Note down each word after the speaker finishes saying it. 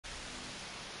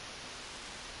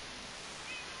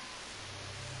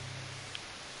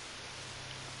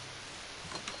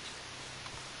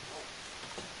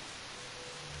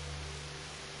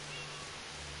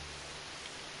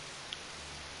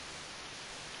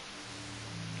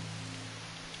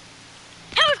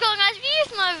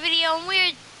another video, and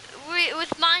we're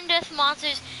with Mine Death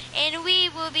Monsters, and we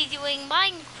will be doing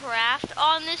Minecraft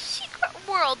on this secret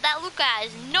world that Luca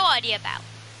has no idea about.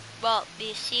 Well,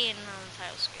 be seeing on the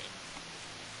title screen.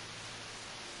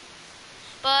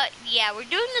 But yeah, we're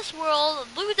doing this world.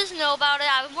 Luca doesn't know about it.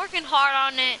 I've been working hard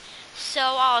on it, so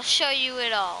I'll show you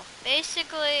it all.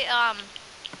 Basically, I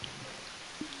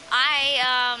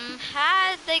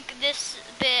had like this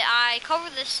bit. I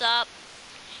covered this up.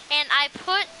 And I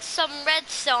put some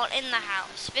redstone in the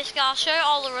house. Basically, I'll show you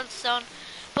all the redstone.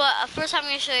 But first I'm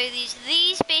going to show you these.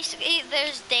 These basically,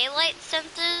 there's daylight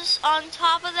sensors on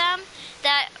top of them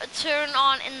that turn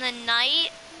on in the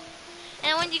night.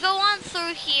 And when you go on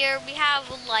through here, we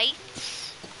have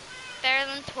lights.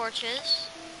 Better than torches.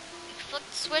 You flick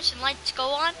the switch and lights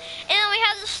go on. And then we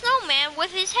have the snowman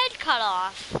with his head cut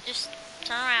off. Just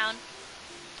turn around.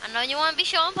 I know you want to be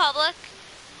showing public.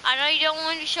 I know you don't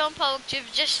want to show in public,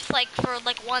 just like for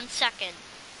like 1 second.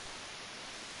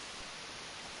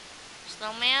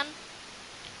 Snowman.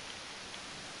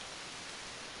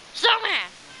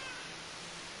 Snowman!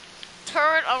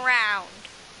 Turn around.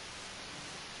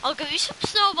 I'll give you some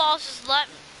snowballs, just let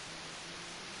me.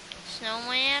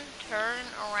 Snowman, turn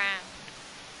around.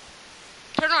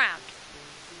 Turn around.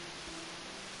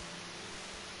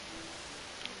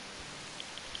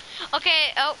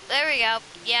 Okay, oh, there we go.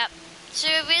 Yep. So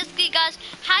basically, guys,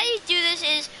 how you do this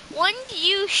is when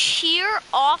you shear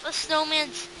off a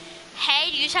snowman's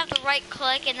head, you just have to right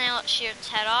click and then it'll shear its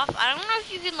head off. I don't know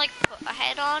if you can like put a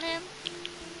head on him.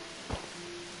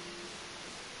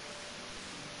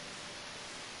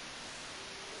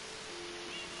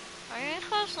 Are you gonna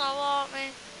throw a snowball at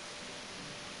me?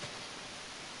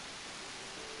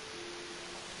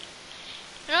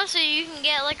 And also you can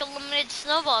get like unlimited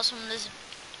snowballs from this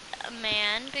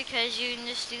man because you can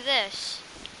just do this.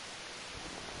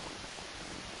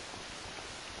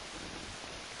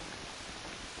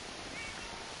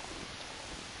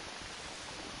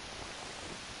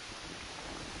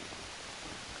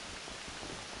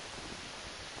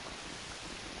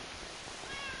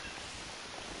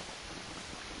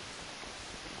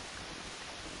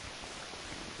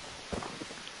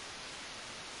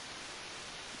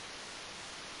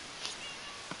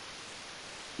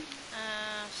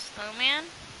 Snowman.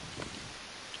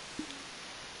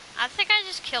 I think I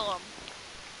just kill him.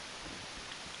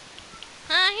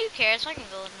 Who cares? I can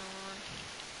build a new one.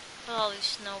 With all these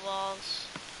snowballs.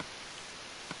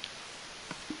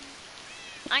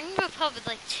 I can go pub with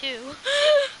like 2.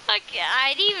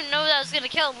 I didn't even know that I was gonna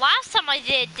kill him. Last time I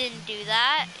didn't do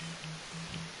that.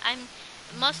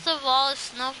 Most of all the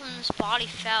snow from his body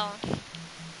fell.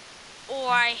 Or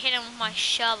I hit him with my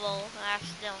shovel and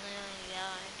accidentally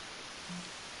died.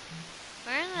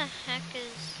 Where the heck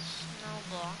is snow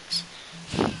blocks?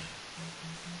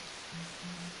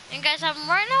 And guys,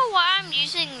 right now why I'm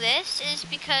using this is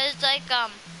because I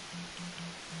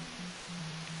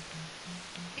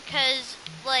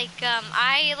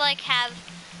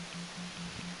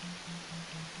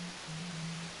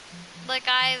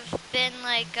I've been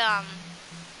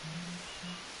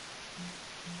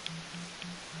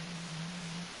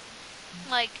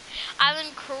I've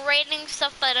been creating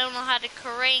stuff that I don't know how to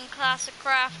create in classic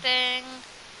crafting.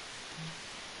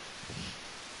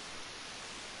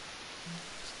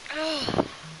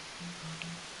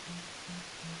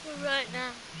 Right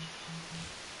now.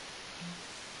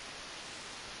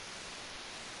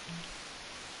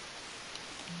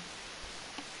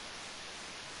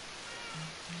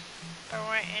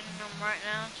 Alright, and I'm right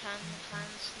now trying to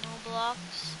find snow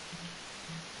blocks.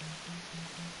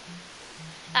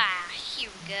 Here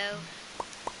we go.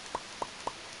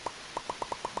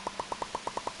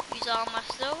 Use all my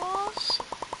snowballs.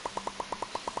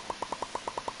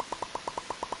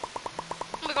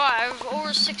 Oh my god, I have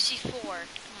over 64. Oh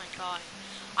my god.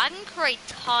 I can create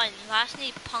tons. I just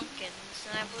need pumpkins,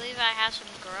 and I believe I have some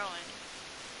growing.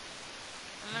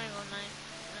 I'm gonna go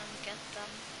get them.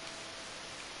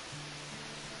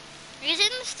 Because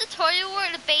in this tutorial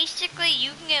where basically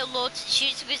you can get loads of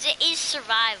shoots because it is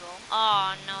survival.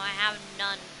 Oh no, I have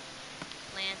none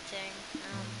planting.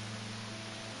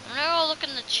 I'm gonna go look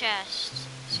in the chest.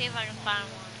 See if I can find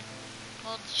one.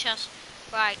 Well, the chest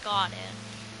where I got it.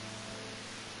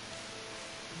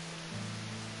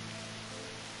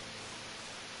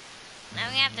 Now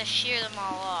we have to shear them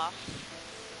all off.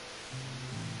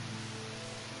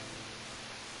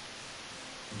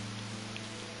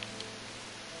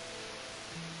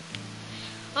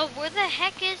 Oh, where the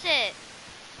heck is it?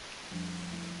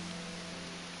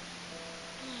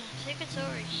 I think it's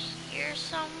over here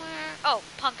somewhere. Oh,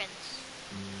 pumpkins.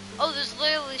 Oh, there's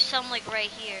literally some like right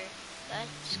here.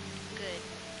 That's good.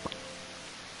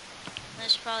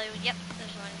 There's probably, yep,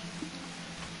 there's one.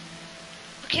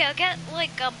 Okay, I'll get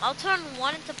like, I'll turn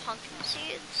one into pumpkin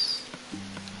seeds.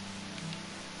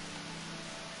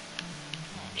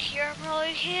 Here I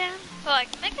probably can. But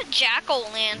like, make a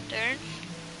jack-o'-lantern.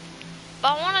 But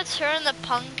I want to turn the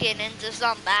pumpkin into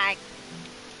something.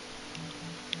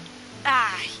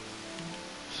 Ah,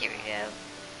 here we go.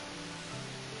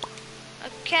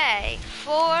 Okay,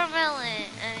 4 melon,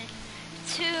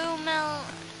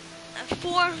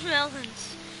 4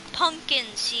 melons, pumpkin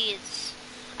seeds.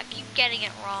 I keep getting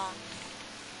it wrong.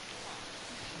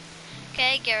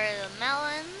 Okay, get rid of the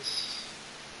melons.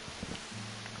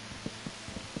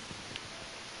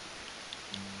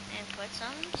 And put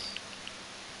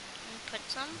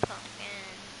some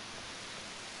pumpkin.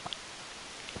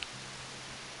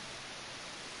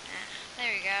 Ah,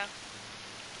 there we go.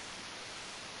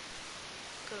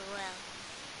 Well.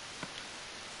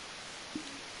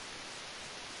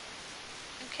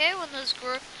 Okay, when those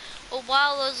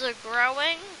while those are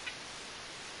growing,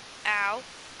 ow.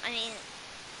 I mean,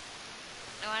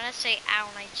 when I say ow,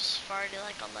 I just farted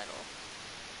like a little.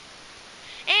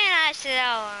 And I said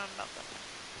ow, blah, blah, blah.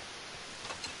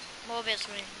 Well,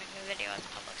 basically making a video on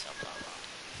public, so blah,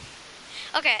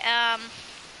 blah. Okay,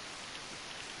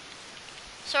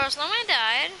 so our snowman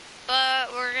died,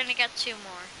 but we're gonna get 2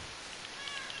 more.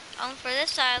 For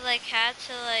this I had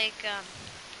to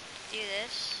do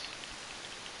this.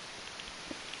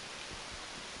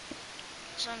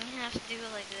 So I'm gonna have to do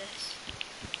it like this.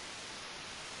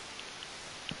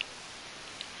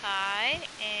 Hi,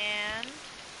 and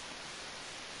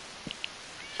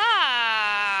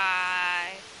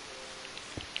hi.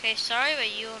 Okay, sorry, but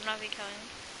you will not be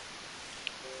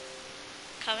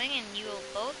coming, and you will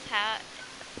both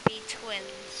be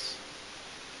twins.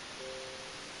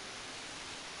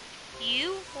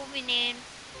 You will be named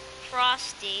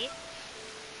Frosty,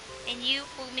 and you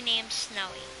will be named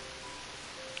Snowy.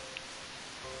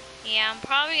 Yeah, I'm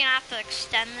probably gonna have to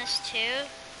extend this too,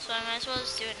 so I might as well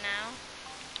just do it now.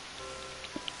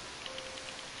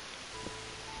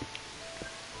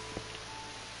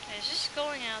 It's just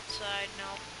going outside,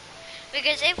 no.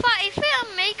 Because if I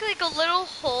make like a little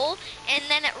hole and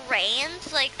then it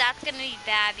rains, like that's gonna be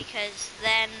bad because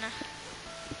then,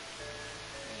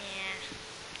 yeah,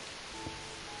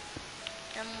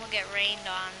 then we'll get rained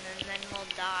on and then we'll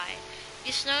die.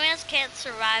 These snowmans can't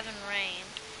survive in rain.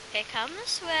 Okay, come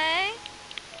this way.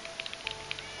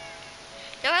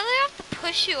 Do I really have to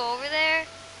push you over there?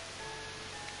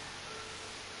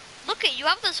 Look at you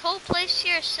have this whole place to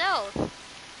yourself.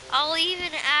 I'll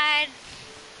even add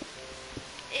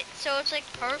it so it's like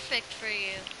perfect for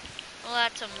you. We'll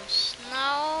add some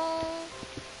snow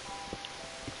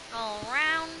all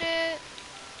around it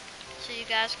so you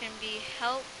guys can be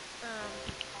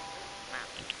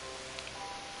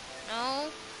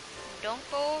no, don't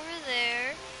go over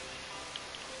there.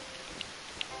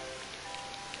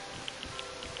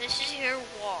 This is your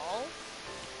wall.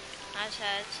 I just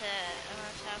have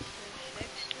to fix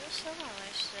some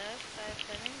other stuff by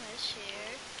putting this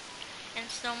here. And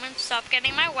snowman, stop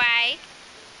getting my way,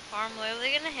 or I'm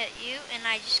literally gonna hit you, and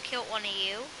I just killed one of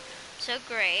you. So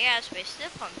great, I just wasted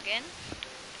a pumpkin.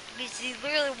 Because he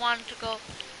literally wanted to go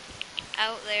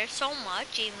out there so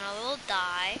much, even though they'll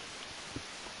die.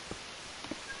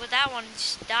 But that one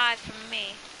just died from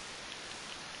me.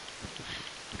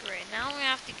 Great, now I'm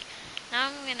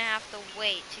gonna have to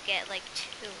wait to get like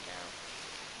 2 though.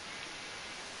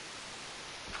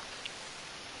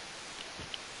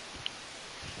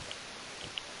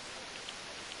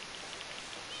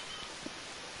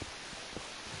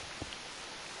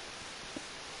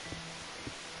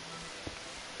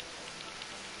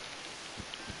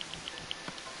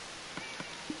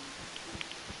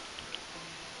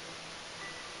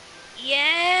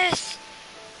 Yes!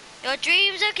 Your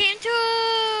dreams are came true!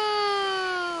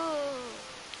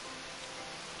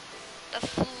 The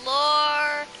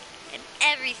floor and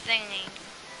everything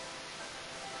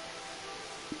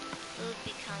will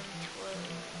become true.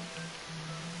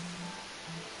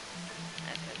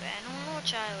 Okay, but I don't know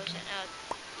which I was in.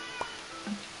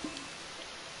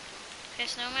 Okay,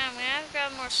 snowman, I'm gonna have to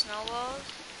grab more snowballs.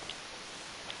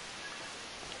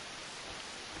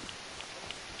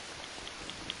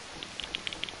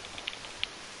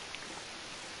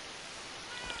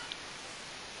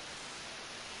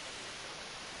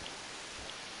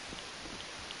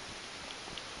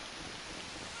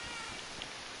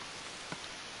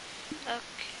 Okay.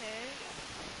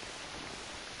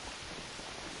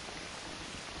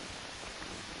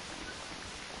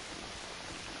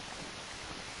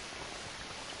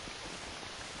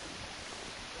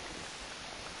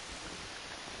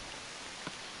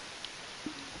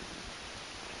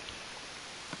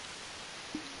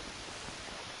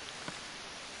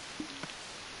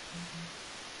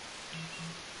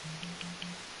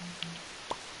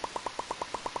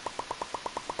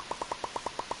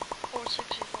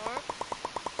 64.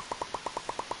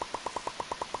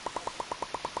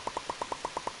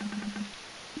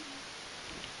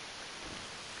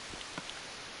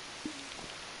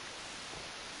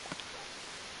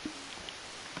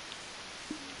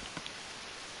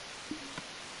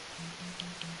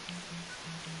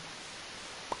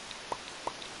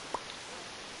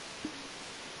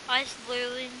 Ice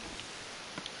literally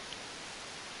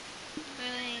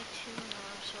need 2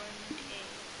 more, so I need 8.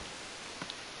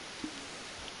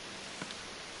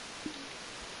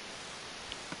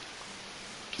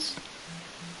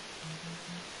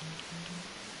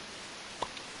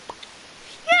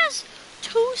 Yes!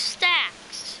 2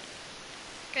 stacks!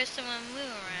 Goes to my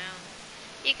move around.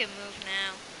 You can move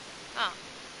now. Oh,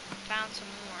 found some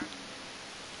more.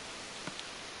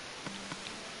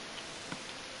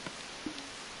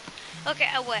 Okay,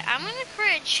 wait, I'm gonna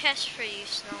create a chest for you,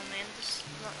 snowman. Just,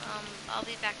 I'll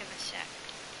be back in a sec.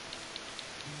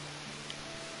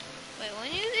 Wait,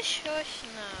 when you destroy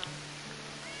snow...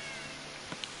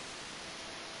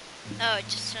 Oh, it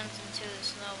just turns into the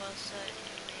snowball set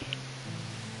you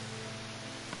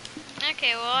made.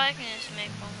 Okay, well, I can just make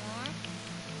one more.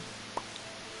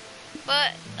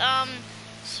 But,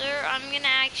 sir, I'm gonna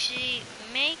actually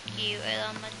make you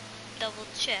a double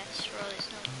chest for all these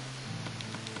snowballs.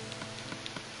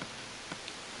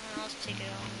 Let's take it on.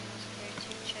 Let's create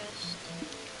 2 chests.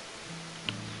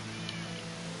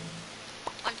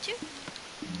 1, 2.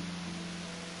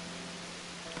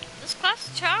 This class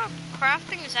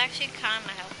crafting is actually kind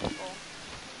of helpful.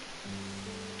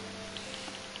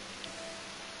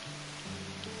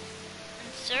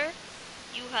 And sir,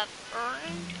 you have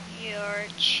earned your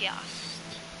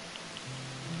chest.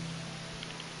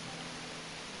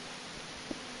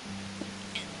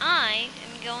 And I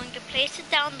am going to place it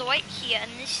down right here,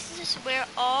 and this is where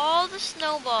all the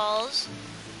snowballs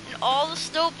and all the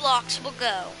snow blocks will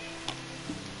go.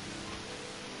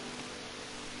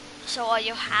 So are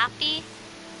you happy?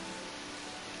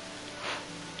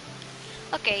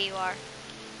 Okay, you are.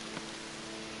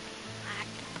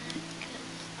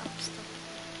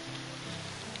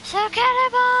 So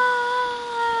cannibal!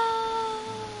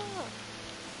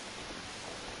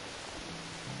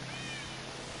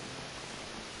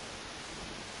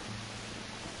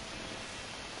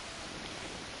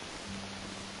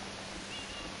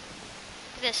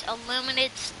 This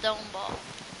illuminated stone ball.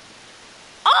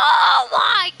 Oh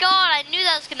my god, I knew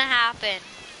that was gonna happen.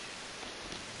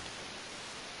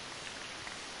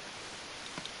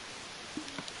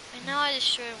 And now I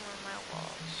destroyed one of my walls.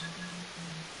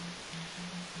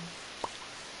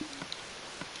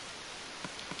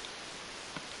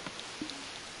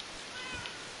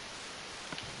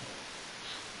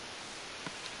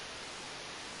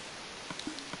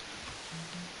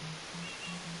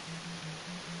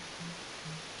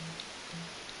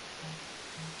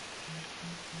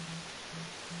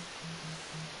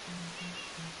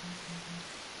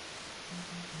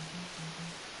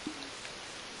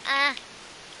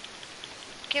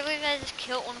 Can't believe I just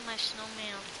killed one of my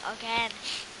snowmans again.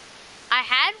 I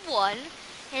had one, and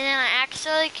then I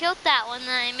accidentally killed that one, and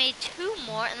then I made 2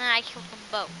 more, and then I killed them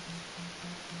both.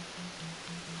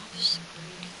 I'm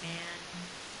screwed, man.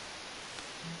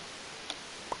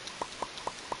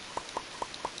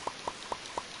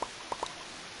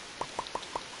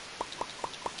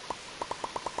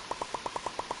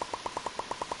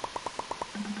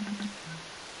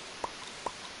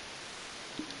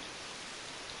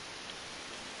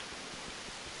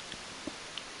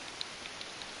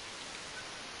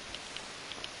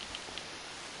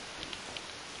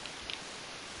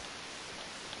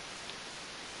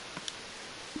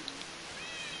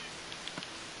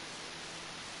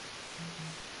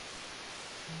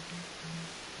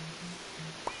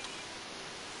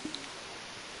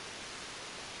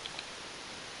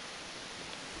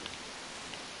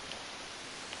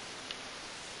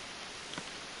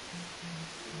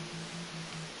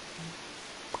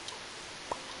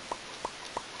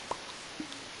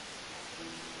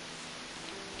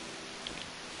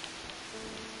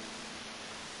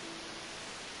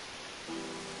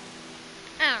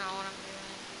 I don't know what I'm doing.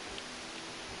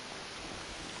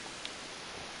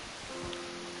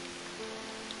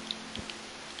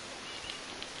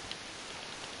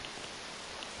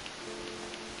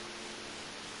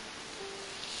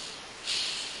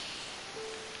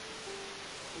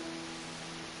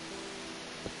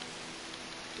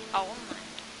 Oh my.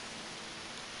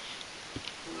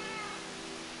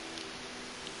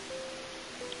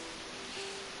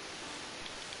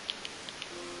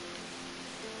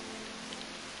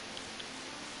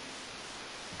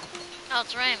 Oh,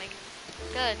 it's raining.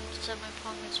 Good, so my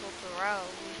pumpkins will grow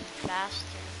even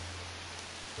faster.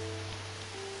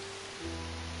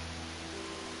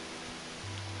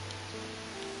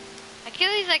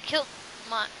 can't believe I killed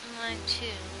mine too.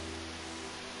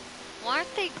 Why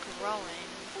aren't they growing?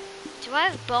 Do I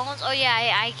have bones? Oh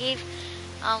yeah, I gave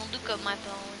Lucah my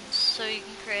bones so you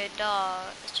can create a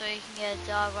dog. So you can get a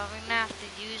dog, but I'm gonna have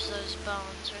to use those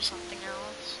bones for something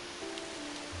else.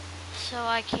 So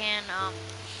I can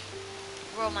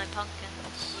grow my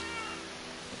pumpkins.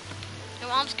 No,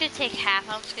 I'm just gonna take half.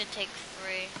 I'm just gonna take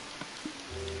 3.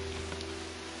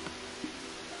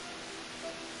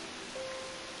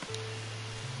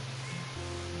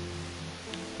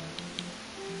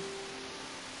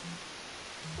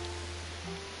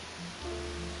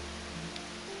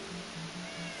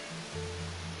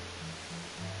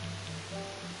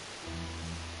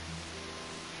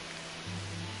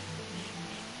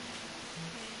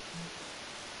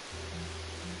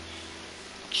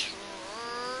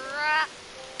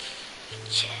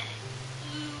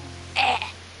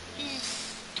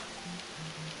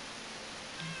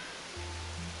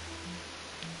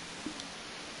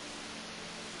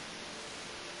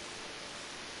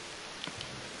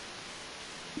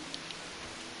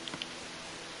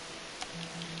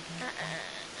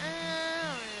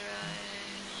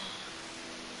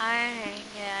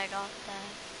 Yeah, I got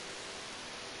that.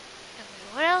 Okay,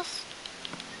 what else?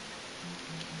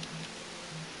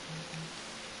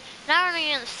 Now we're gonna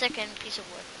get the second piece of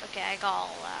wood. Okay, I got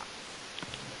all that.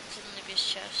 It's in the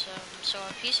biggest chest. So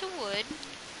a piece of wood,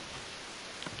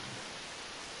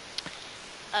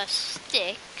 a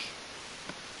stick,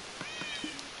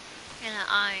 and an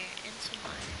iron, and some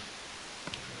iron.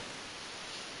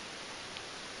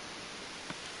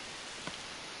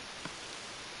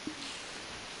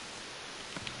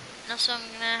 Now, so I'm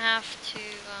gonna have to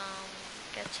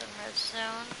get some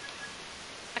redstone.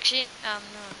 Actually, no,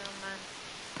 man.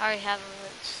 I already have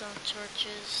redstone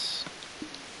torches.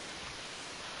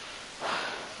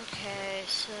 Okay,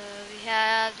 so we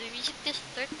have the music disc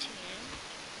 13.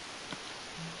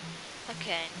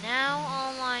 Okay, now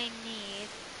all I need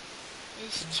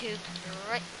is to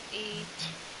create it.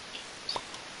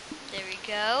 There we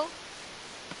go.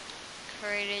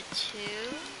 Created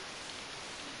 2.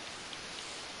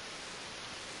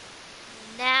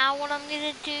 Now what I'm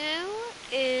gonna do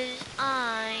is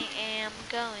I am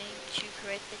going to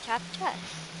create the top chest.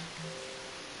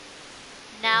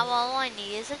 Now all I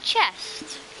need is a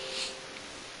chest.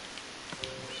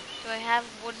 Do I have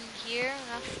wood in here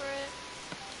enough for it?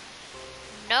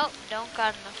 Nope, don't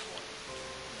got enough wood.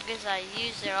 Because I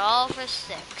used it all for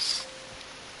sticks.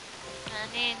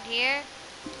 Any in here?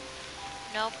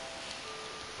 Nope.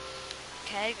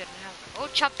 Okay, gonna have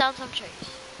to chop down some trees.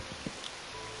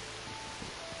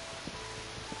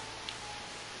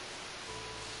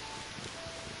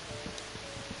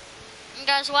 And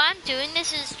guys, why I'm doing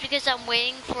this is because I'm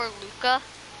waiting for Lucah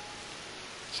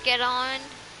to get on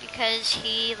because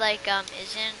he isn't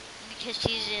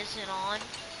on.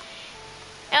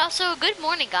 And also, good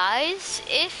morning, guys.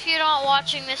 If you're not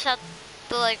watching this at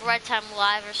the right time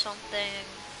live or something,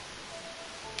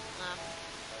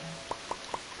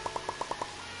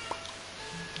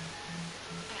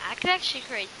 I could actually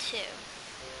create 2.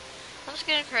 I'm just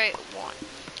gonna create 1.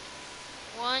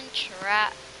 1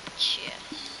 trap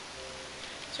chest.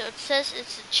 So it says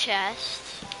it's a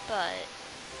chest, but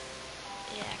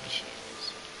it actually is.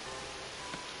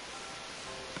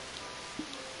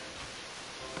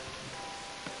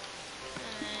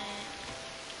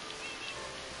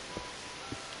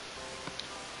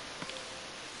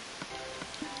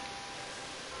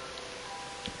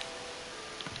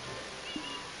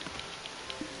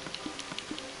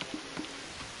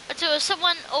 So if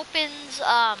someone opens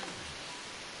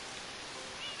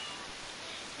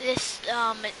this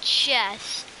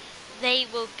chest, they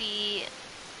will be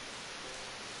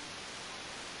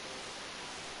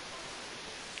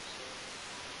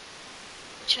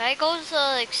should I go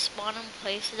to spawning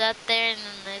places out there and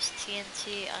then there's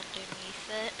TNT underneath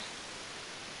it?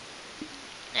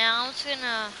 Now I'm just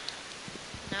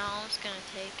gonna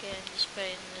take it and just put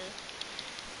it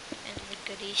in the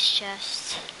goodies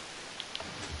chest.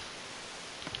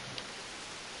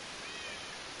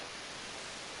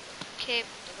 Okay,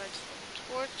 put the redstone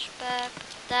torch back,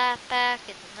 put that back,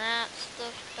 and that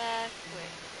stuff back.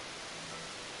 Wait.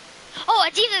 Oh, I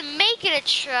didn't even make it a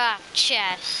trap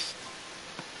chest.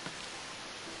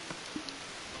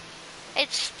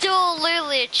 It's still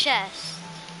literally a chest.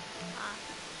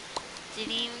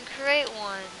 Didn't even create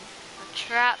one. A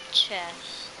trap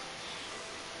chest.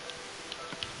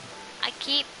 I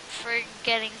keep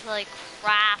forgetting to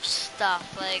craft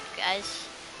stuff.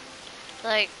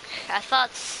 I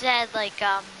thought it said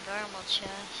normal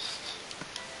chest.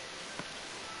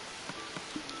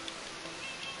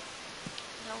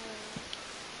 No.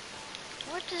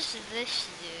 what does this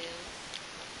do?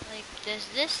 Like, does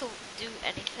this do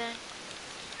anything?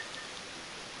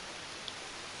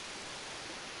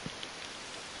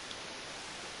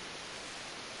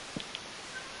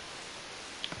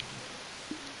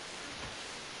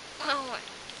 Oh my.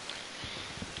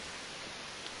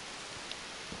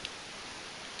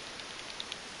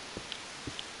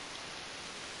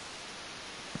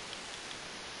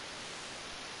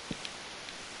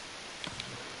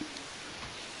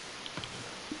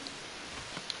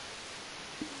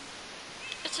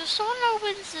 So if someone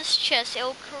opens this chest, it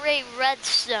will create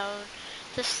redstone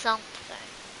to something.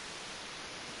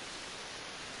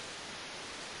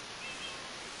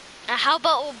 Now how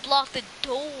about we'll block the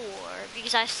door?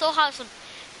 Because I still have some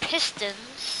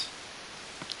pistons.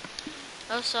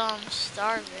 Also, I'm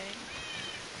starving.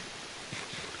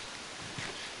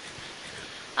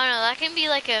 I don't know, that can be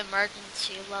like an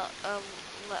emergency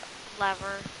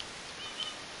lever.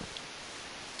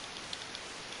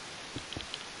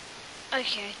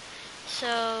 Okay, so,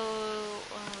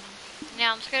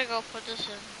 now I'm just gonna go put this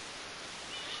in.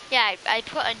 Yeah, I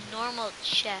put a normal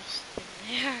chest in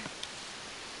there.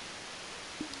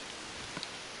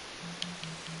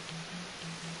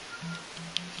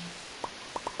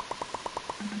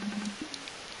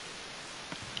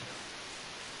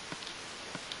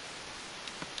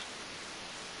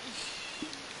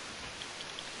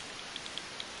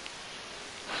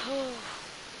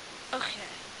 Okay,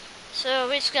 so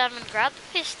basically I'm gonna grab the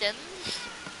pistons.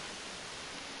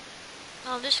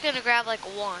 I'm just gonna grab like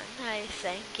one, I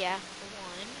think, yeah,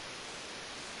 one.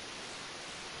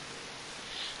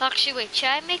 Actually, wait, should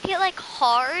I make it like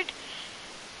hard,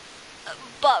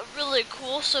 but really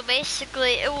cool? So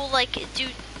basically it will like do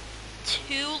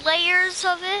 2 layers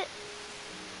of it.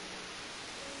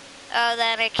 Oh,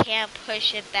 then I can't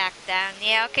push it back down.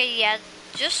 Yeah, okay, yeah,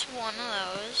 just one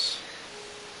of those.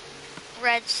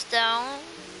 Redstone,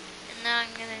 and then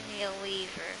I'm gonna need a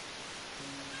lever.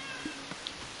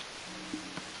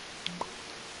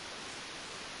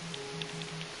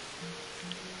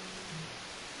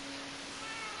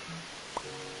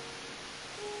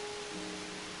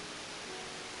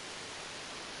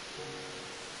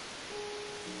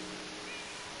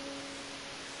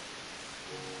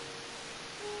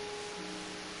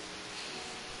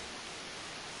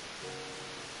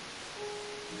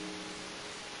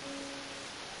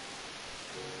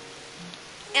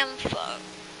 Info.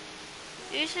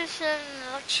 Uses an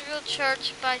electrical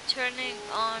charge by turning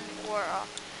on or off.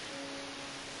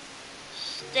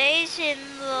 Stays in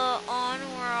the on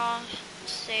or off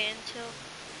state until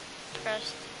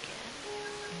pressed again.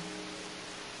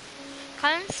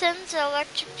 Constant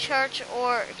electric charge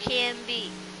or can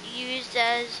be used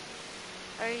as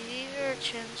a lever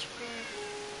transport,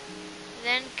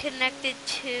 then connected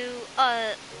to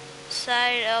a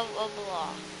side of a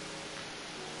block.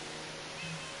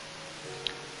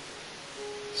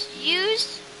 It's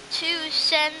used to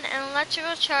send an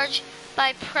electrical charge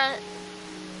by press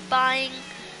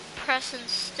and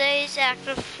stays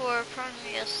active for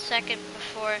approximately a second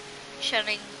before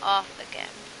shutting off again.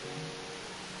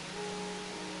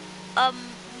 A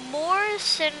more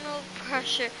single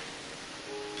pressure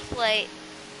plate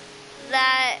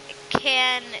that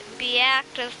can be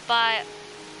active by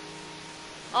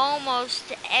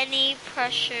almost any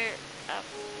pressure up.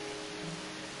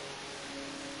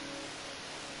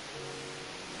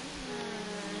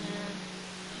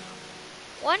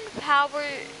 One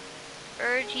powered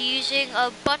using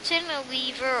a button, a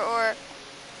lever, or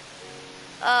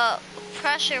a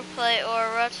pressure plate, or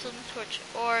a redstone torch,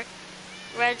 or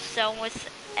redstone with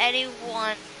any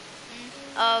one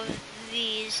of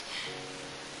these.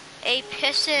 A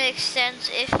piston extends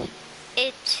if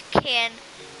it can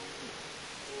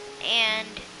and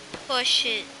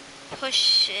pushes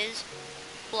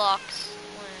blocks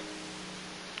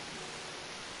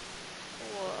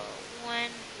when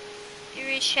it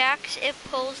retracts, it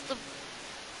pulls the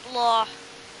block.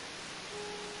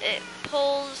 It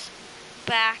pulls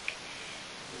back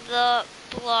the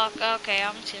block. Okay,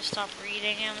 I'm just gonna stop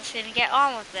reading. I'm just gonna get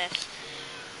on with this.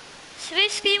 So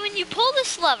basically, when you pull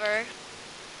this lever,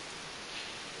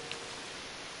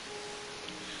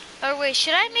 or wait,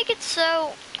 should I make it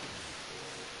so,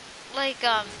 like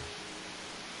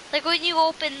when you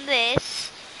open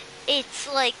this, it's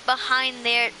like behind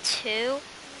there too?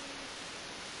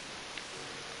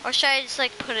 Or should I just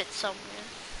like put it somewhere?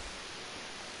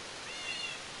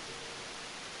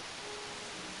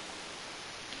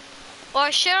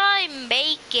 Or should I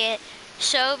make it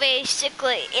so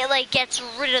basically it like gets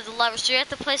rid of the lever? So you have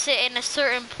to place it in a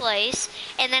certain place,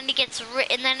 and then it gets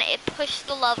and then it pushes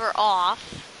the lever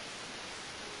off.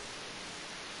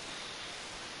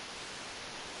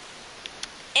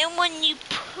 And when you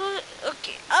put,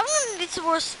 okay, I'm gonna need some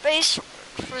more space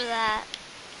for that.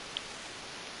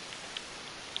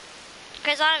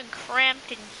 Because I'm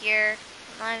cramped in here.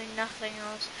 I have nothing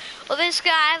else. Well, this guy,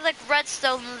 I have like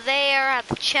redstone there, I have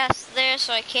the chest there,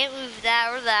 so I can't move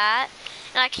that or that.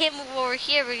 And I can't move over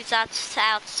here because that's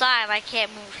outside, and I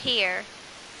can't move here.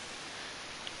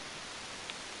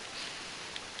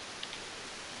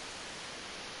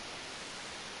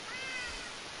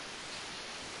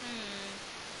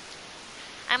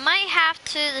 I might have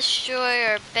to destroy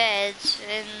our beds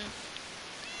and...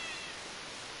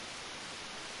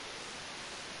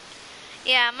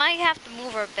 Yeah, I might have to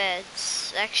move our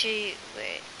beds. Actually,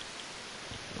 wait.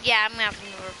 Yeah, I'm gonna have to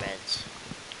move our beds.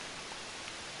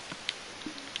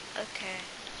 Okay.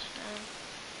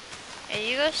 Yeah,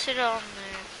 you go sit on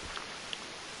there.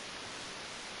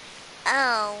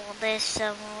 Oh, there's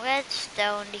some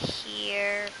redstone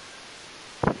here.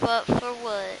 But for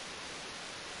what?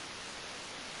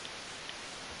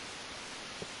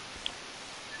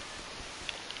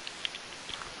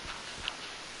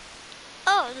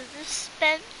 Oh, the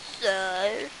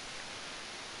dispenser.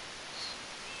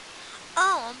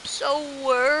 Oh, I'm so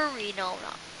worried. No,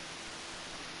 no.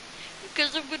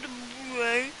 Because I'm gonna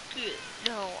break it.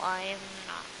 No, I am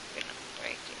not gonna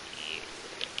break it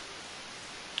either.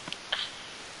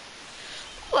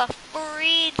 Ooh, a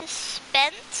free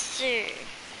dispenser.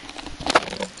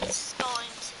 This is going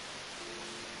to...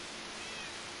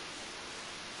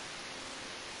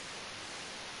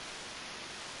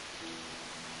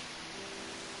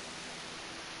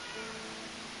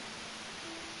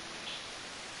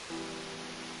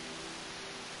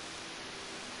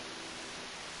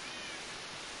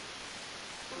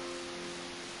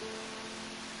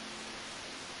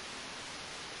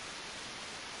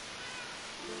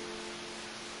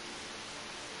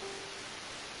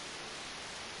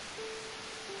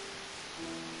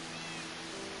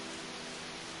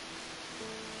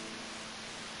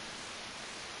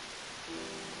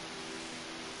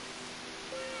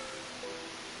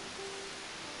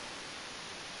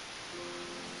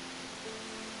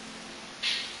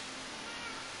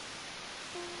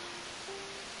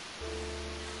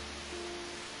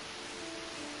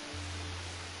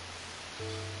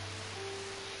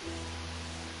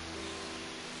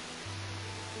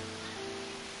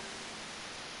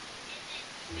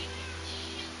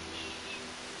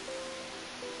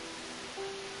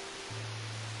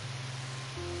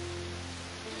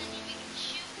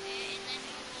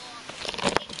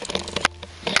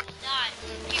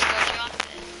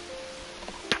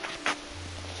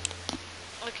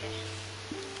 Okay.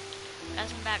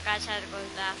 Guys, I'm back. Guys, I had to go to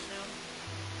the bathroom.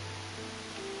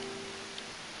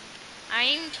 I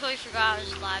even totally forgot I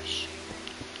was live streaming.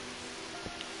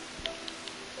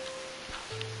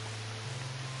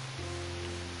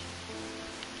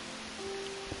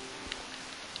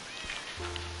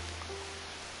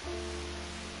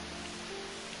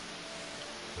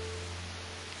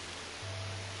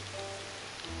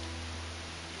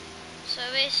 So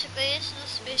basically, this is the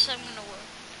space I'm gonna work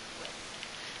with.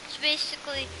 So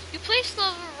basically, you place the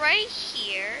lever right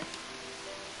here.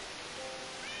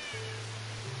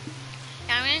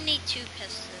 And I'm gonna need 2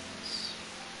 pistons.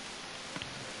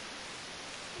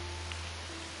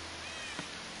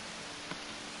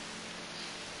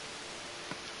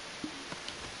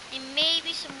 And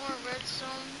maybe some more redstone.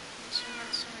 Some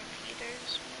redstone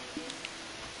repeaters, maybe.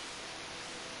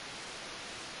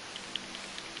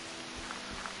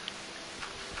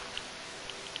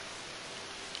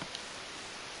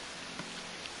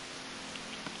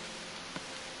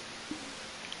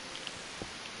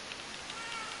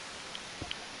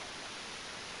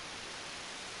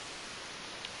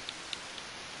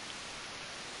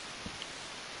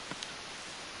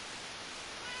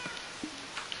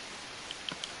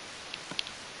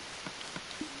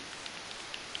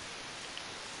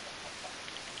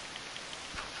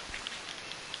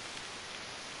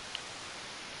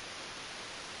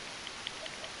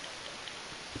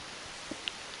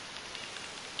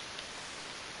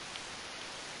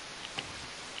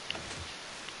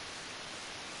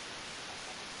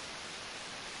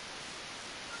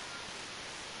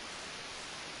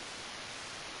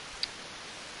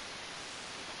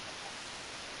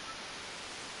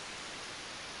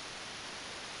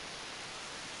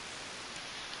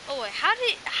 Oh wait, how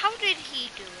did he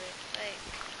do it?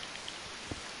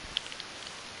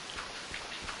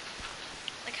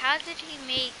 Like how did he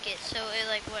make it so it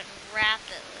like went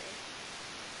rapidly?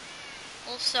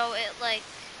 Also, it like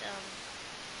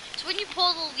so when you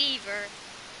pull the lever,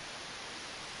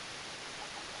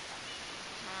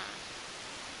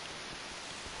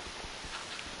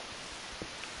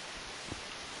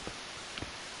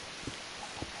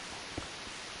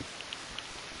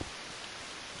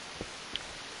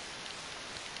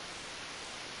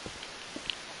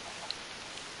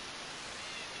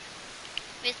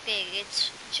 Basically, it's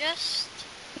just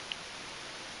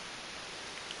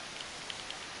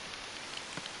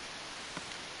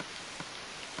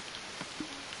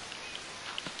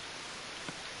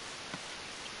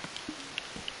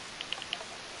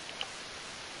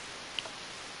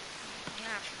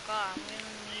I forgot. I'm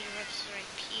gonna need a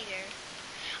repeater.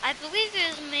 I believe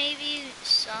there's maybe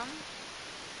some.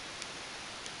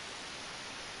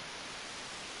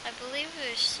 I believe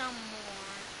there's some more.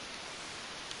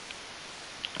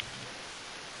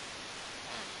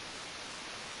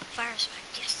 Fire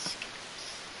spike, yes.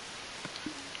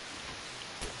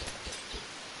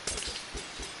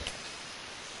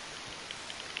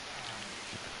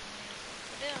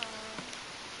 Put it on.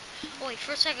 Oh wait,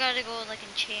 first I gotta go like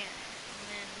enchant, and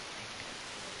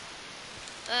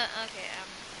then okay.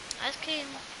 I just came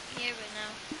here, but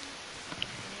now.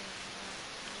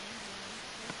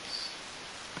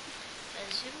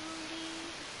 Lazuli,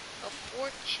 a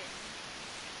fortune.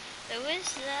 There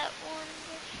was that one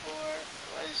before.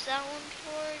 What is that one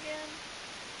for again?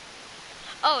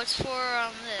 Oh, it's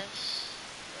for this.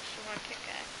 It's for my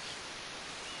pickaxe.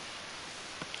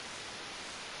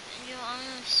 You know, I'm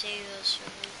gonna save those for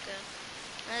Lucah.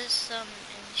 There's some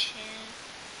enchant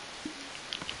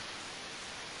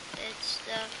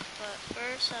stuff, but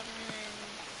first I'm gonna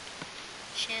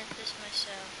enchant this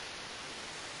myself.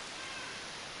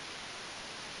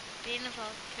 Being of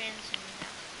all friends and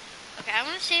now. Okay, I'm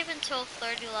gonna save until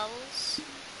 30 levels.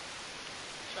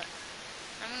 But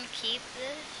I'm gonna keep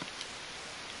this.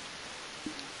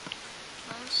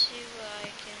 Let's see what I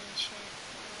can enchant.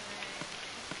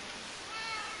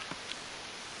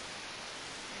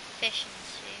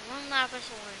 Efficiency. One lapis,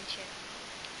 one enchant.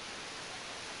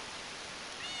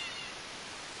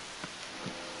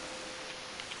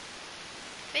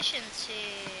 Efficiency.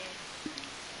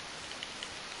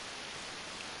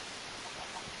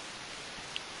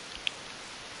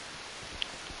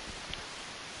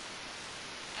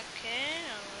 Okay,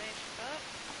 I'll wait for that.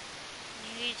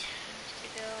 Need to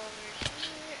go over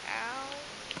here. Ow.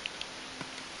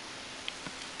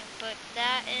 Put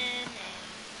that in and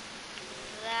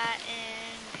that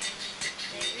in, and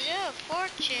there we go.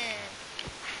 Fortune.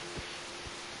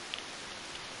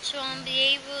 So I'll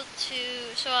be able to.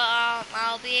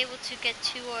 I'll be able to get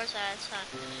 2 ores at a time.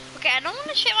 Okay, I don't want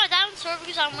to ship my diamond sword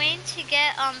because I'm waiting to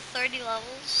get 30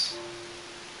 levels.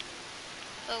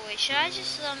 Oh wait, should I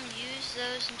just use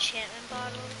those enchantment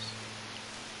bottles?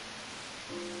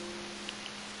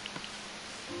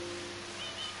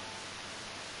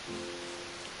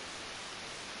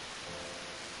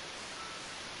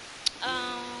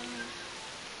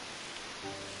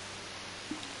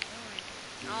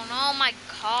 Oh my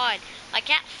god, my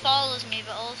cat follows me,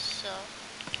 but also.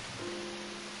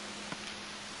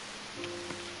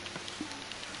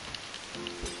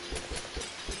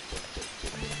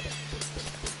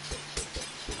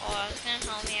 Oh, it's gonna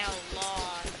help me out a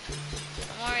lot.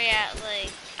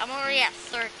 I'm already at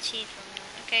 13 from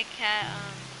that. Okay, cat,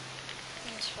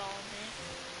 please follow me.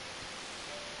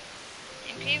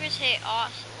 And creepers hate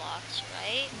ocelots,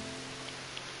 right?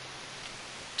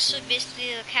 So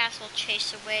basically the cats will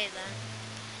chase away then.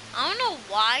 I don't know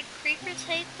why creepers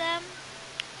hate them.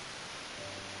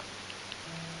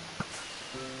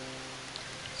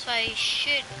 So I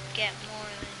should get more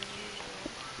than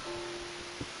usual.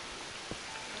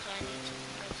 So I need to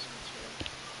listen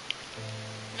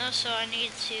to. No, so I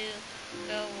need to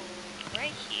go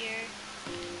right here,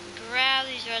 grab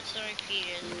these redstone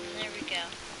repeaters, and there we go.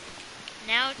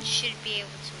 Now it should be able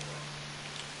to work.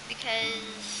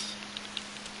 Because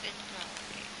it's not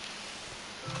working.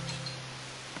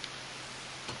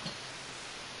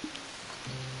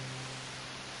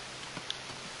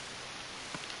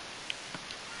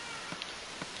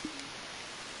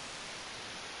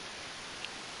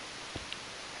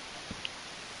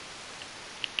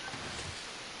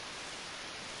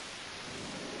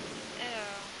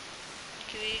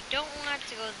 Okay, we don't want it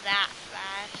to go that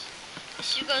fast.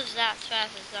 If it goes that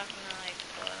fast, it's not gonna like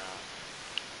go off.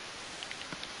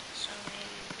 So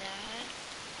maybe that.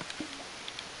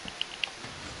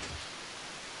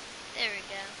 There we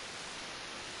go.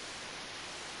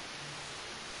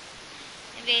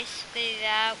 And basically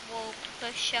that will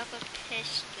push up a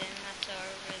piston that's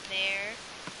over there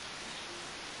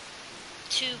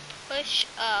to push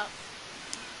up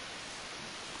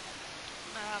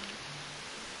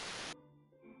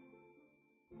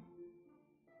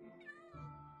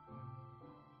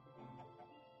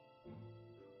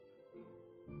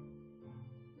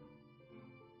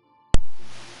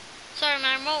sorry,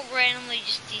 my remote randomly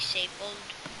just disabled,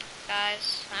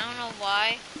 guys. I don't know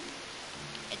why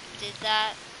it did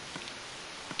that.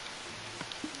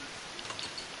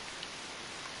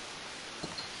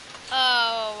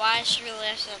 I just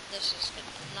realized that this is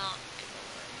not gonna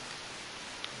work.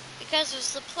 Because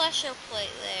there's the pressure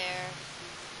plate there.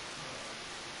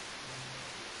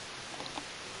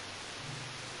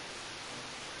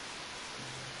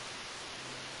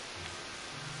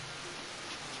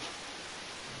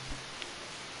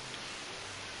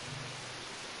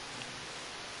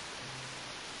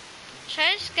 Should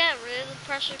I just get rid of the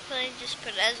pressure plate and just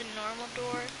put it as a normal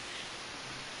door?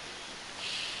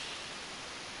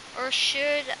 Or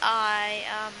should I,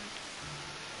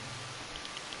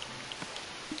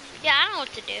 yeah, I know what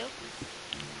to do.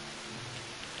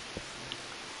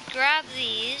 Grab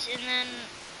these and then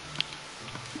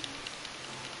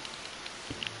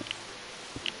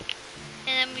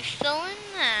we fill in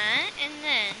that, and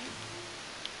then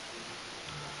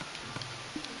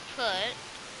we put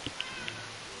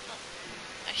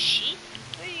a sheep.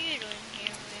 What are you doing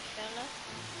here, my fella?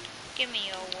 Give me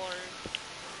your water.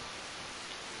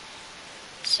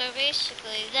 So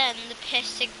basically, then the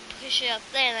piston push it up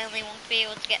there, and then they won't be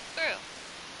able to get through.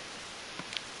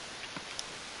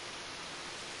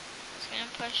 It's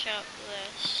gonna push up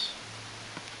this.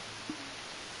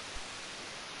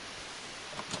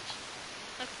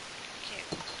 Okay.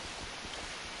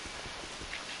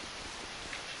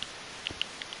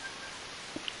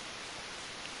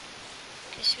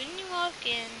 Because when you walk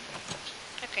in,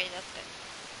 okay, that's good.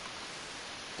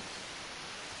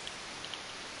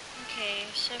 Okay,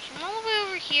 so from all the way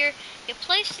over here, you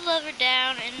place the lever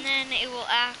down, and then it will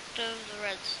activate the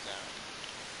redstone.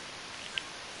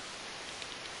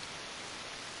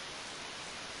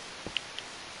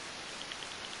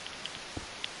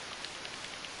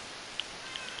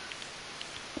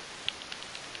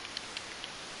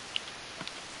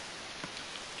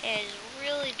 It is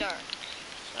really dark,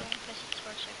 so I'm gonna press the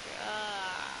torch up here.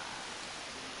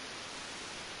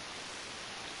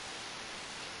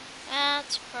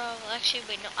 That's probably, actually,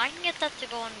 wait, no, I can get that to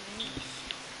go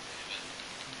underneath.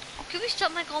 Can we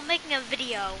stop Michael making a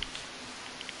video?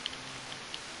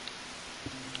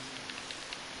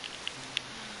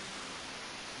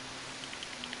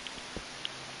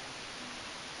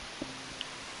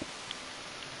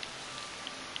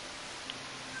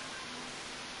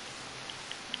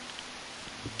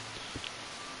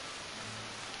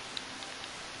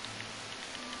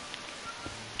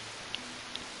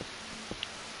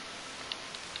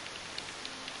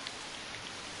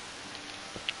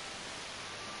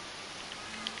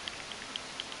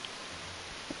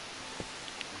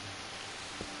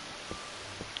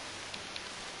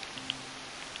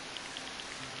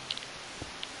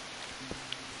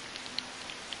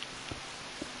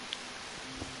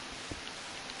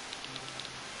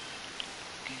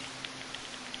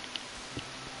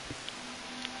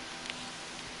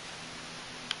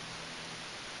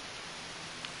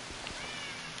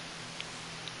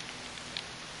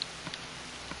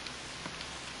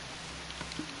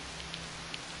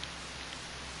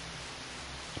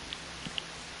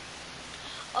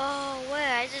 Oh wait,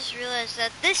 I just realized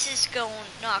that this is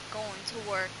not going to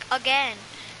work again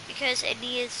because it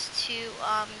needs to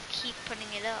keep putting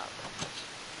it up.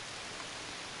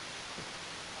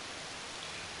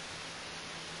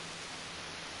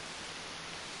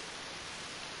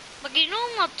 But you know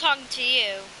I'm not talking to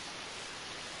you.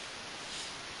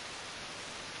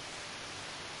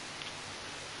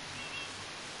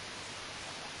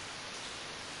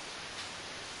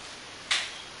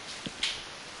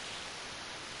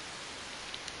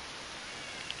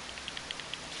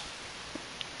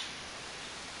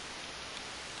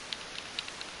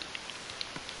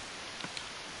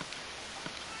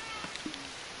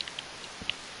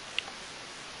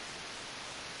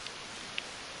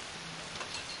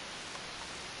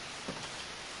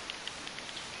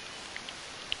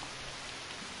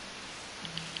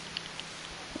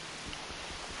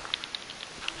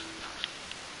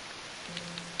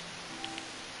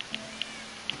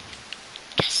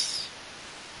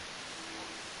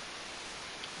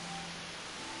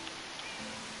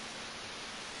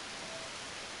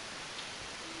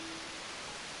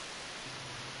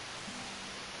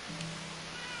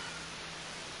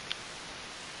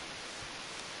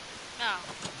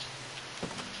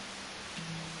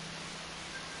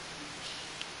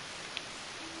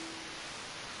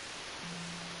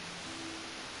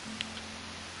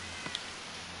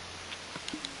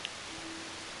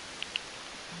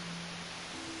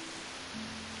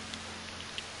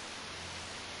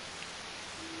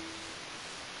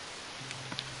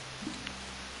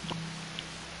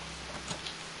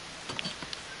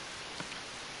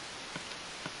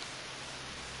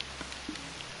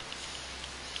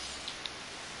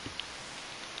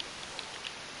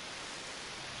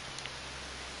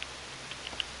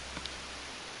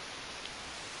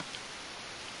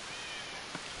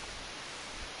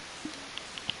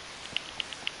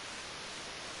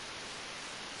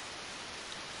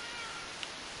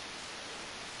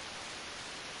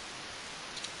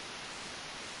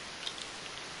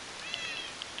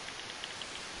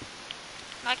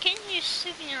 Why can't you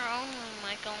sleep in your own room,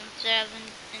 Michael, instead of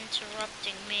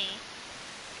interrupting me?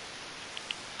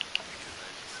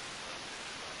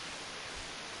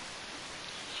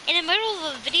 In the middle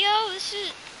of a video, this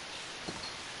is...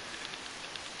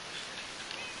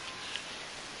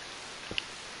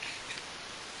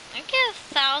 I get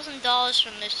 $1,000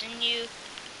 from this and you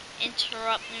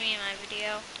interrupt me in my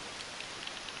video.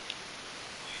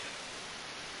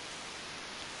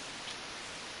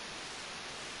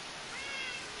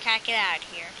 Can't get out of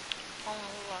here.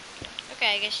 Oh,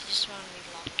 okay, I guess you just want to be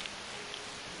locked.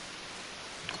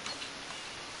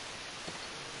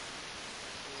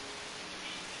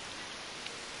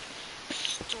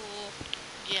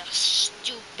 You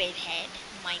stupid head,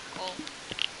 Michael.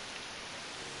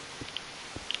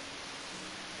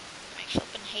 I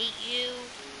flippin' hate you.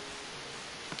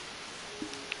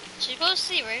 So you go to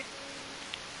sleep, right?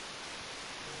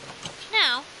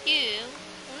 Now,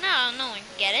 now no one can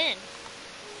get in.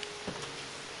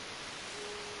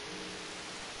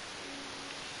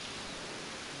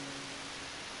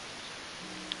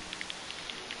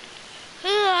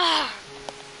 Now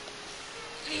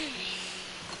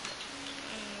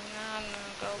I'm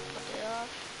gonna go put it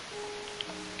off.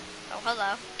 Oh,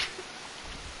 hello.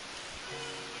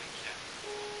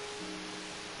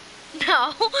 No,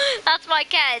 that's my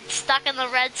cat. It's stuck in the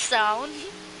redstone.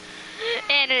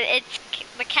 And it's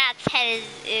the cat's head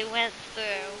it went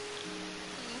through.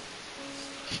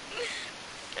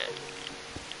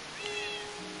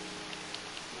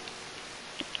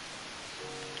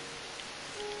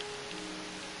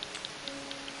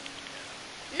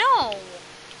 No.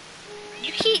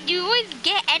 You wouldn't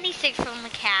get anything from the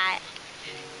cat.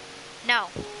 No.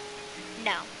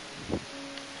 No.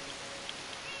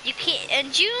 You can't.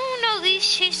 And do you know these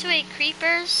chase away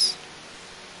creepers?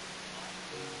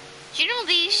 Do you know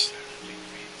these?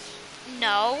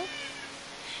 No.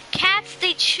 Cats,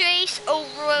 they chase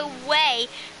away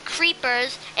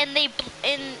creepers, and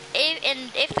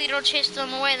if they don't chase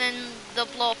them away, then they'll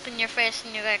blow up in your face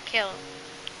and you get killed.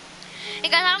 Hey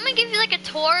guys, I'm gonna give you like a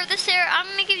tour of this area. I'm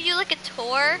gonna give you like a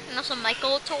tour, and also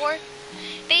Michael a tour.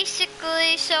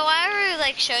 Basically, so I already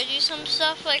like showed you some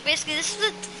stuff. Like basically, this is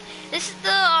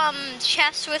the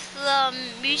chest with the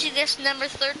usually this number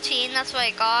 13. That's what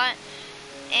I got.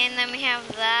 And then we have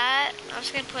that. I'm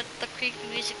just gonna put the creepy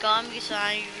music on because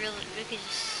I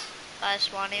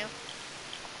just want to.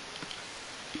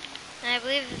 And I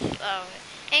believe,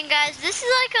 and guys, this is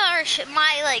like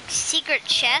my like secret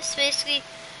chest, basically.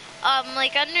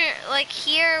 Like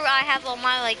here I have all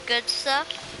my like good stuff.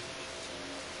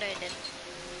 No, I didn't.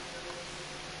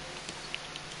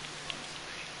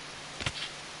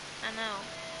 I know.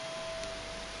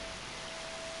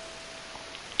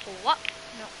 What?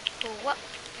 No. What?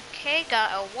 Okay,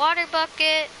 got a water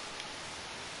bucket.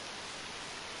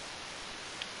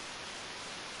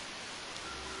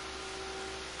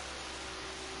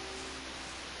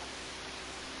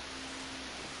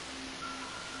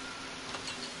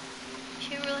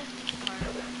 She really have to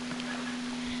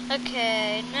farm.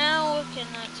 Okay, now we can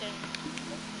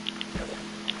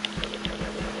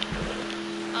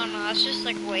oh no, that's just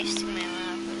like wasting my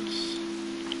lapis.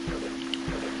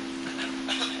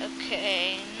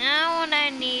 Okay, now what I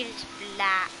need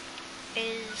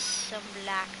is some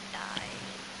black dye.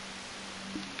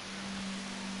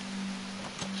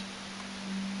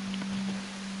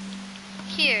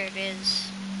 Here it is.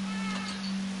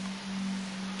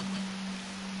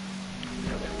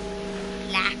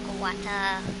 Black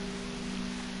water.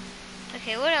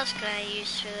 Okay, what else can I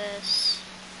use for this?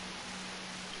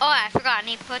 Oh, I forgot. I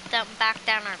need to put them back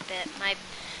down our bed.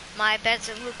 My beds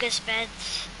and Lucas'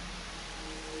 beds.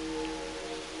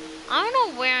 I don't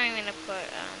know where I'm gonna put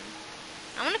them.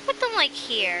 I'm gonna put them like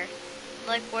here,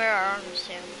 like where our arm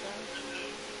stands are.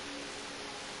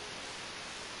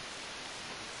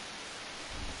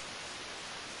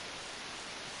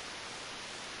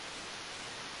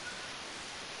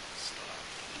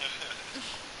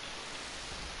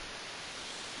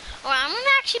 Well, I'm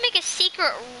gonna actually make a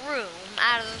secret room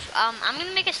out of, I'm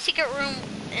gonna make a secret room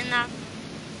in that.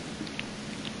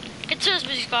 Considers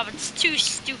music club, it's too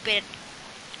stupid.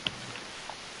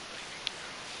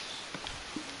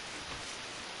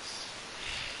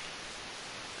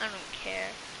 I don't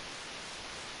care.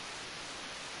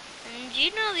 And do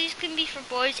you know these can be for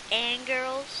boys and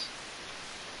girls?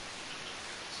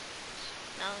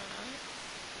 No, no.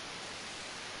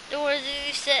 Then where does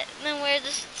it say? Then where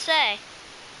does it say?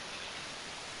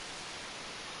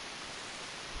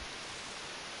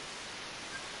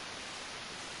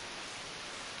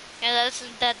 Yeah,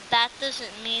 that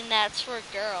doesn't mean that's for a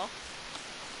girl.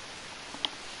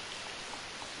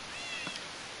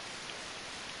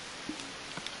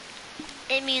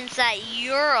 It means that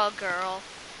you're a girl.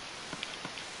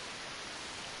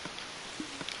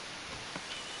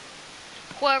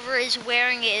 Whoever is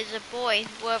wearing it is a boy.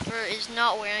 Whoever is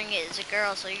not wearing it is a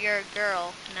girl. So you're a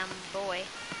girl and I'm a boy.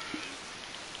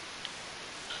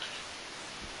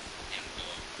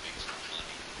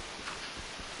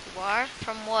 You are?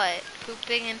 From what?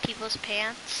 Pooping in people's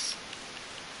pants?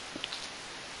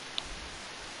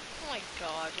 Oh my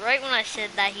god. Right when I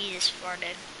said that, he just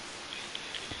farted.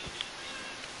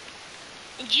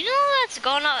 And do you know that's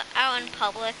going out in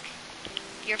public?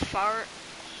 Your fart?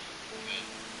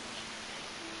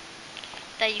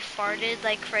 That you farted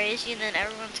like crazy and then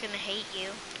everyone's gonna hate you.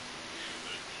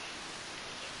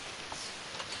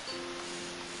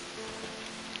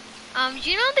 Do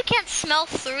you know they can't smell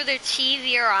through their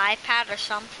TV or iPad or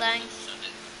something?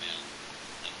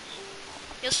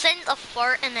 You'll send a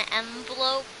fart in an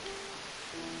envelope.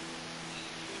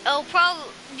 Oh,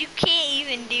 probably, you can't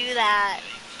even do that.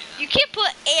 You can't put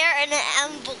air in an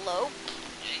envelope.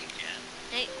 Yeah, you can.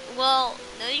 Hey, well,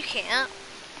 no you can't.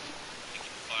 You can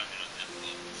fart in an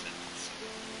envelope and send it to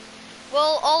someone.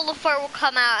 Well, all the fart will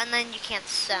come out and then you can't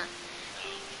send. No,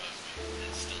 trust me,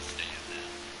 it's still staying there.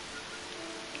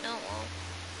 No, it won't.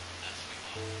 Yes,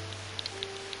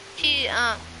 we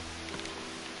won't.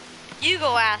 You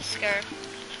go ask her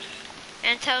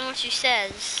and tell me what she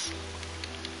says.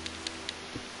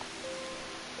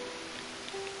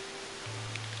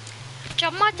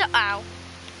 Tomato, ow.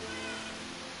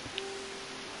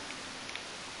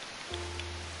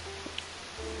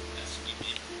 Yes, we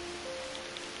did.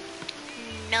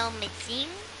 No missing.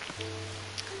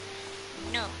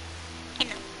 No.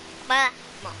 No. But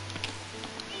no.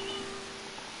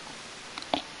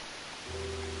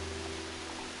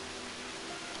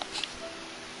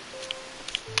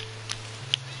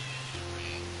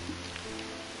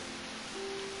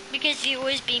 Because you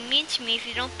always be mean to me. If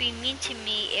you don't be mean to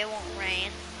me, it won't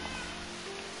rain.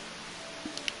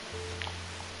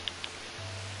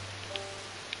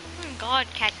 Oh my god,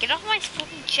 cat, get off my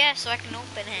fucking chest so I can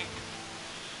open it.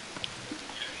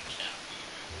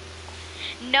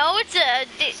 No, it's a...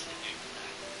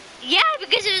 Yeah,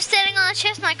 because it was sitting on the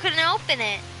chest and I couldn't open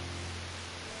it.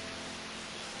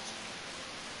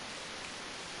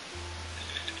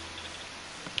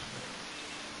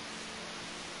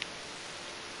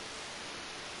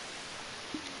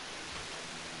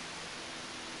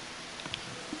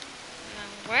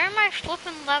 Where are my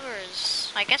flipping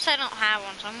levers? I guess I don't have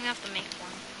one, so I'm gonna have to make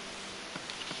one.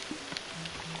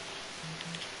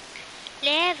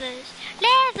 Levers,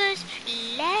 levers,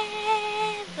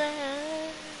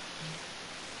 levers.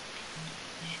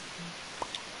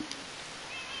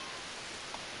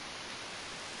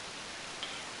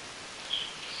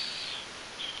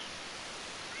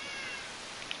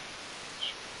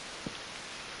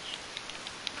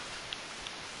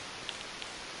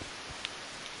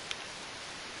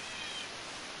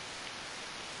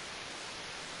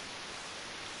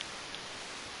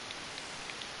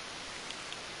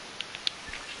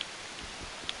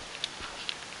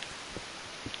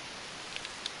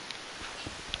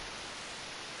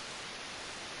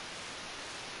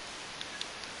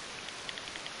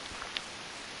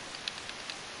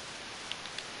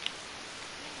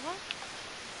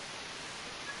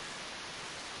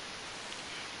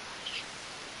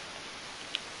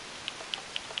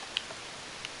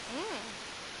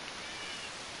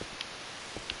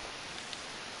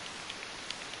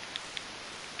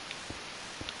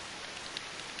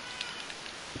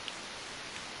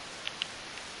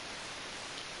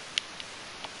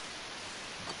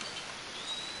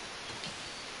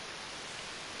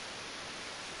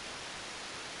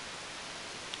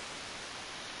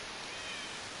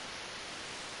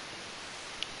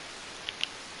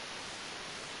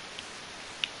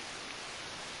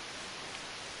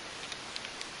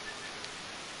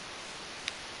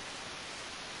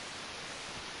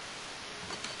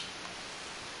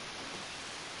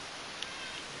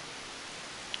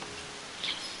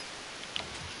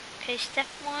 Okay, step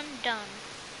one done.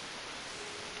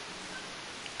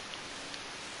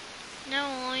 Now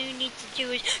all you need to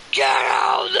do is get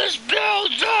out of this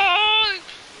building!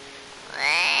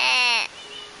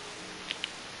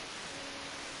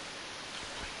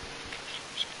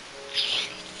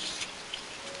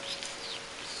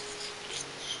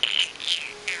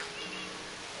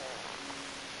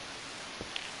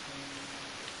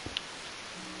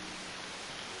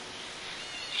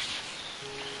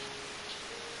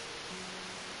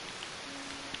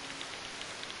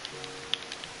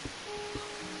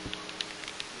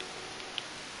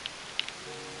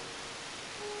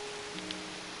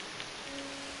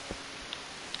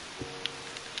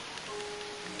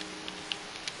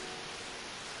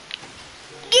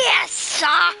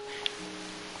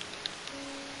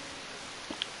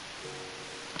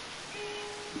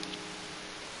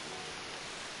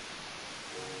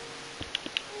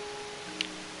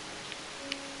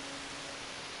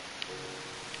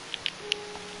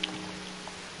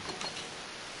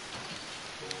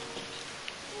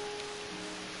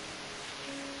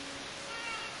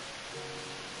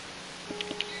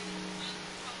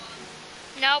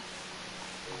 Nope.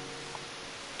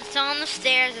 It's not on the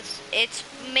stairs. It's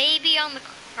maybe on the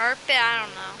carpet. I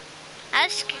don't know.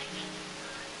 That's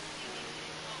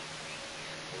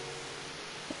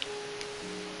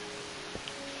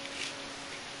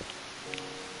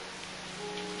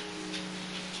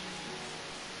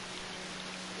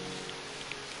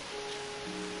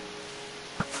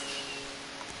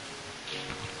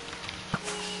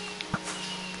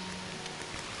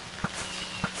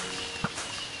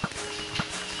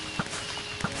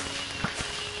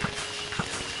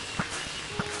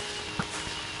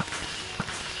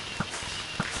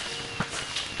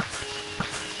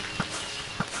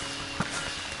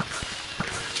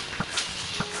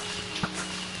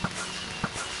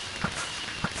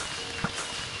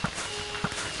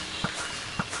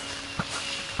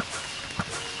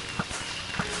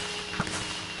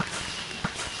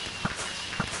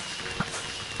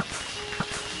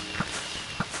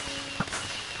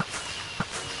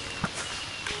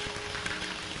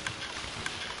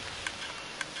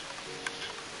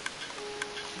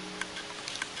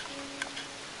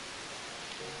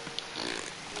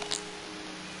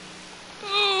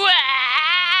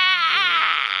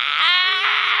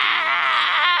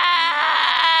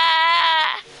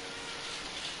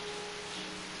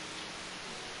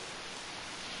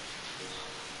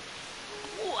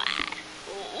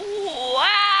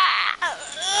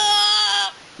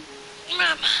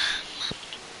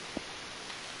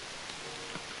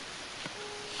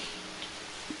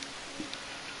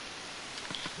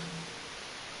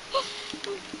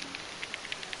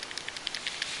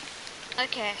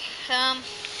okay.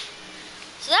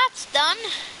 So that's done.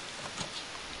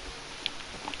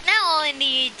 Now all I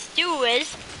need to do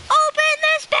is open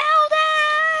this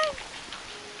building.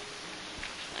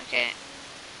 Okay.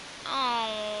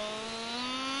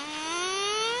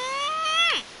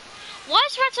 Why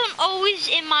is redstone always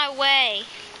in my way?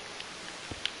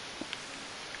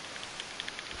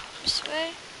 This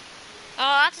way?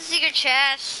 Oh, that's a secret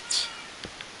chest.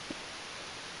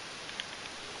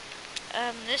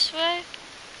 This way?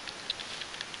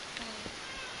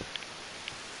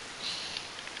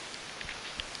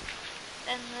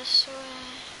 And this way.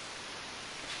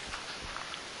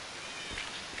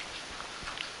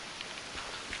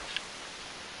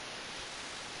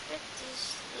 What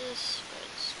is this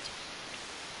first?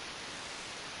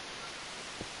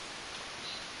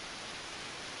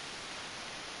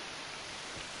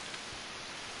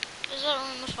 Is that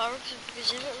room of fireworks?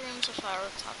 Because if it rooms of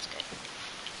fireworks, that's good.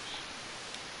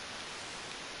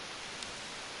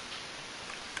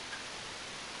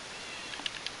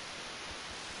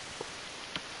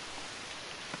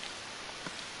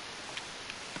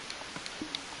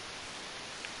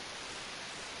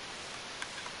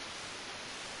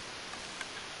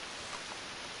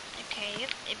 Okay,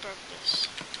 yep, it broke this.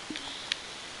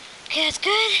 Okay, that's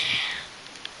good.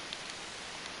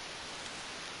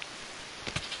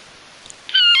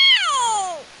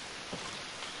 Ow!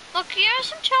 Look, here's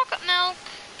some chocolate milk.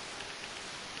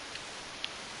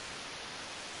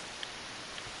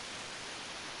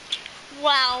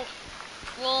 Wow.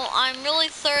 Well, I'm really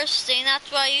thirsty, and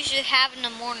that's what I usually have in the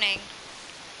morning.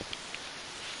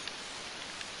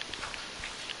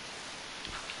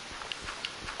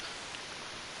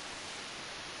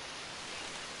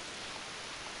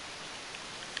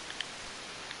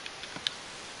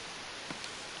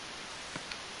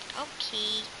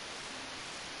 Okay.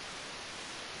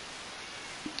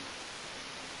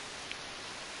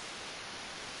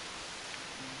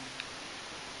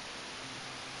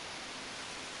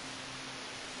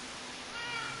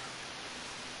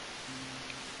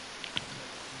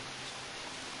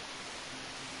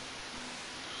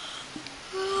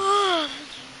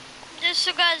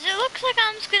 So guys, it looks like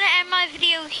I'm just gonna end my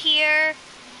video here.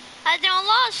 I done a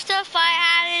lot of stuff. I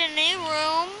added a new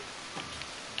room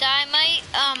that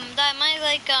I might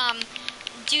like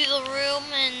do the room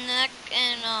in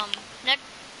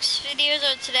next videos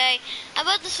or today. I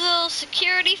built this little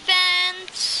security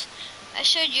fence. I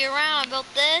showed you around. I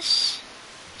built this.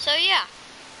 So yeah,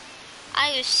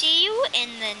 I will see you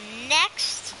in the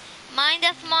next Mind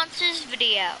Death Monsters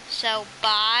video. So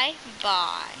bye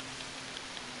bye.